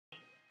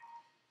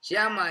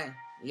Yeah, man.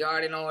 You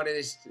already know what it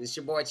is. It's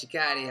your boy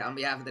CHIKAADEE on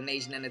behalf of the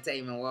Nation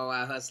Entertainment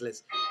Worldwide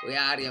Hustlers. We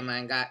out here,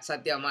 man. Got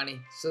SATHYA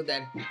Mani,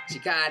 SUTHAN,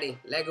 CHIKAADEE,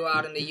 Lego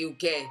out in the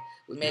UK.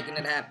 We're making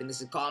it happen.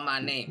 This is Call My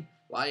Name.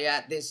 While you're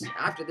at this,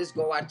 after this,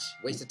 go watch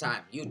Waste of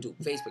Time. YouTube,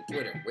 Facebook,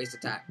 Twitter, Waste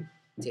of Time.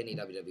 TNE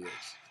WWH.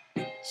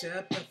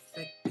 Picture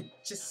perfect,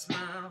 picture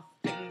smile.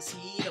 Things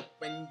heat up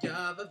when you're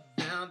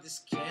around.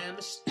 This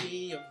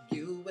chemistry of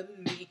you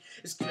and me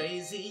is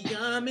crazy.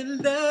 I'm in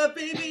love,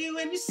 baby,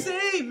 when you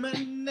say my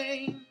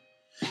name.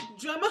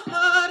 Drive my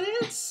heart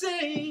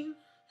insane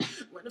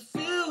when I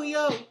feel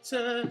your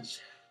touch.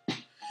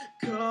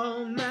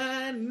 Call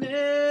my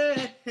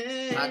name.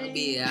 How could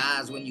be your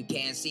eyes when you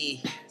can't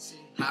see?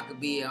 How could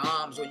be your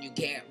arms when you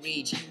can't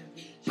reach?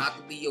 How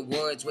could be your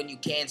words when you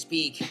can't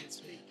speak?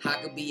 How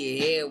could be your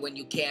hair when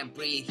you can't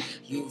breathe?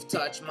 You've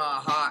touched my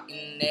heart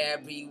in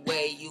every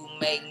way. You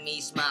make me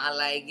smile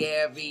like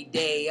every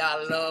day.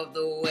 I love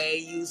the way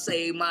you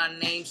say my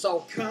name.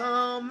 So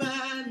call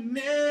my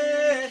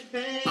name.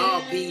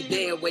 I'll be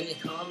there when you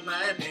call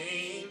my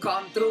name.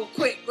 Come through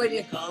quick when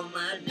you call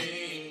my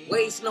name.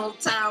 Waste no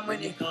time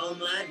when you call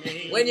my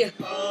name. When you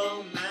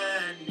call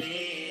my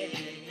name.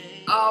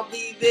 I'll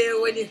be there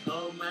when you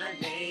call my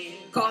name.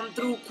 Come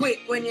through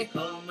quick when you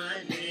call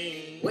my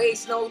name.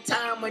 Waste no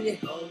time when you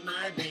call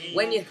my name.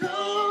 When you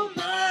call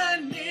my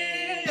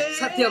name.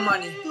 SATHYA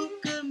Mani.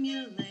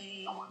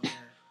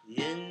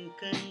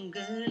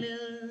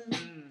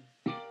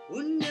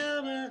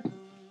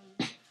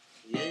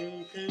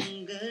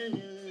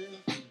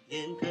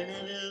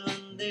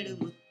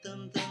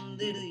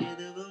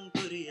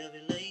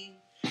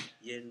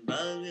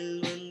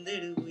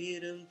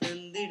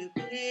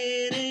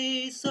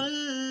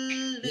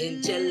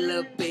 என் செல்ல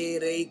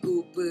பேரை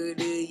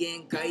கூப்பிடு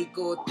என் கை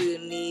கோத்து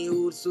நீ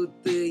ஊர்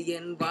சுத்து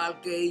என்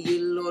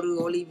வாழ்க்கையில் ஒரு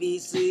ஒளி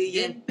வீசு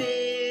என்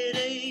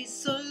பேரை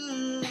சொல்லு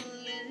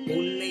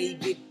உன்னை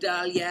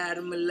விட்டால்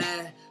யாருமில்ல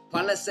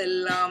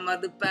பழசெல்லாம்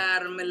அது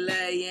பேரமில்ல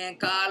என்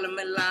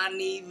காலமெல்லாம்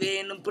நீ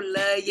வேணும் புள்ள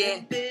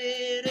என்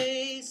பேரை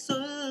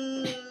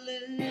சொல்லு.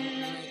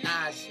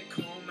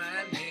 Call my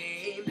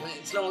name.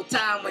 It's no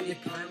time when you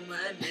call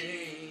my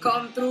name.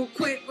 Come through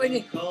quick when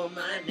you call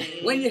my name.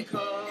 When you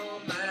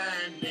call my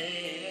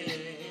name.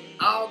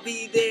 I'll be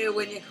there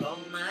when you call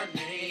my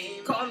name.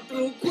 Come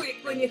through quick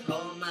when you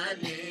call my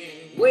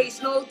name.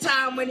 Waste no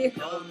time when you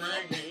call my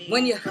name.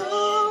 When you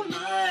call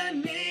my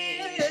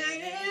name.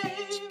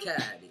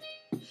 CHIKAADEE.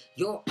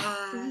 Your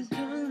eyes,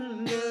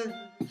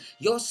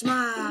 your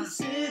smile,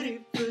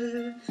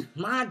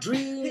 my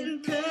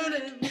dream,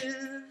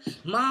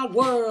 my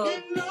world,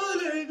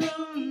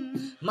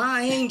 my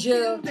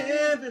angel,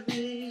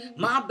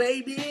 my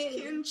baby,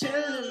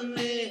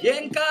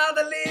 yen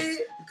kaadali.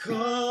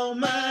 Call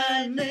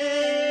my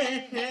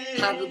name.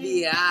 How could be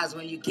your eyes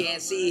when you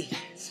can't see?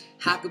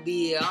 How could be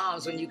your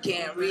arms when you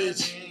can't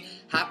reach?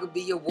 How could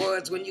be your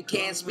words when you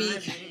can't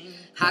speak?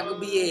 How could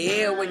be your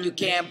hair when you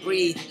can't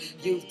breathe?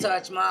 You've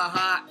touched my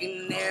heart in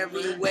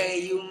every way.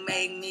 You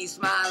make me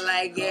smile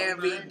like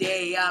every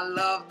day. I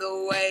love the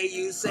way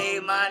you say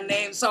my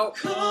name. So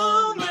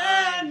call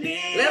my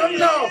name. Let them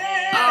know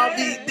I'll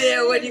be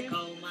there when you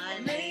call my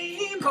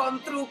name. Come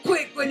through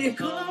quick when you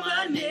call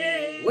my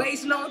name.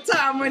 Waste no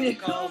time when you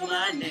call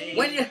my name.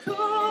 When you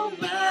call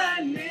my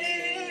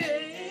name.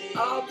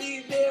 I'll be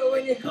there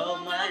when you call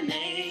my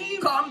name.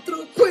 Come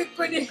through quick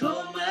when you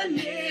call my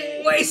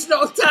name. Waste no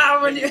time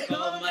when you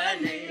call my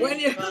name. When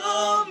you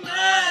call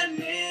my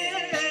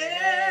name.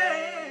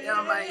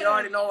 Yeah, man, you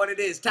already know what it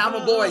is. Time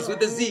of Boyz with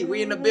the Z. We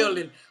in the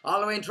building. All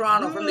the way in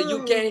Toronto, from the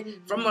UK,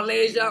 from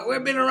Malaysia.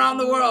 We've been around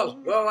the world.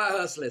 Worldwide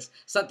Hustlers.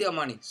 SATHYA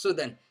Mani,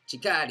 SUTHAN,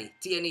 CHIKAADEE,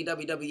 TNE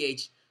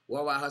WWH,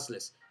 Worldwide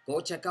Hustlers. Go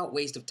check out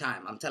Waste of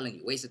Time. I'm telling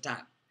you, Waste of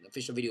Time. The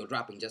official video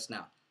dropping just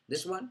now.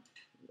 This one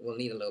will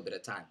need a little bit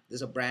of time. This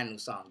is a brand new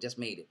song. Just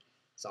made it.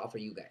 It's all for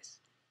you guys.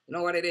 You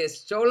know what it is.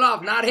 Show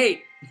love, not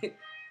hate.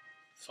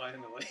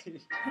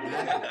 Finally.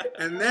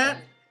 And that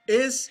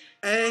is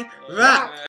a wrap.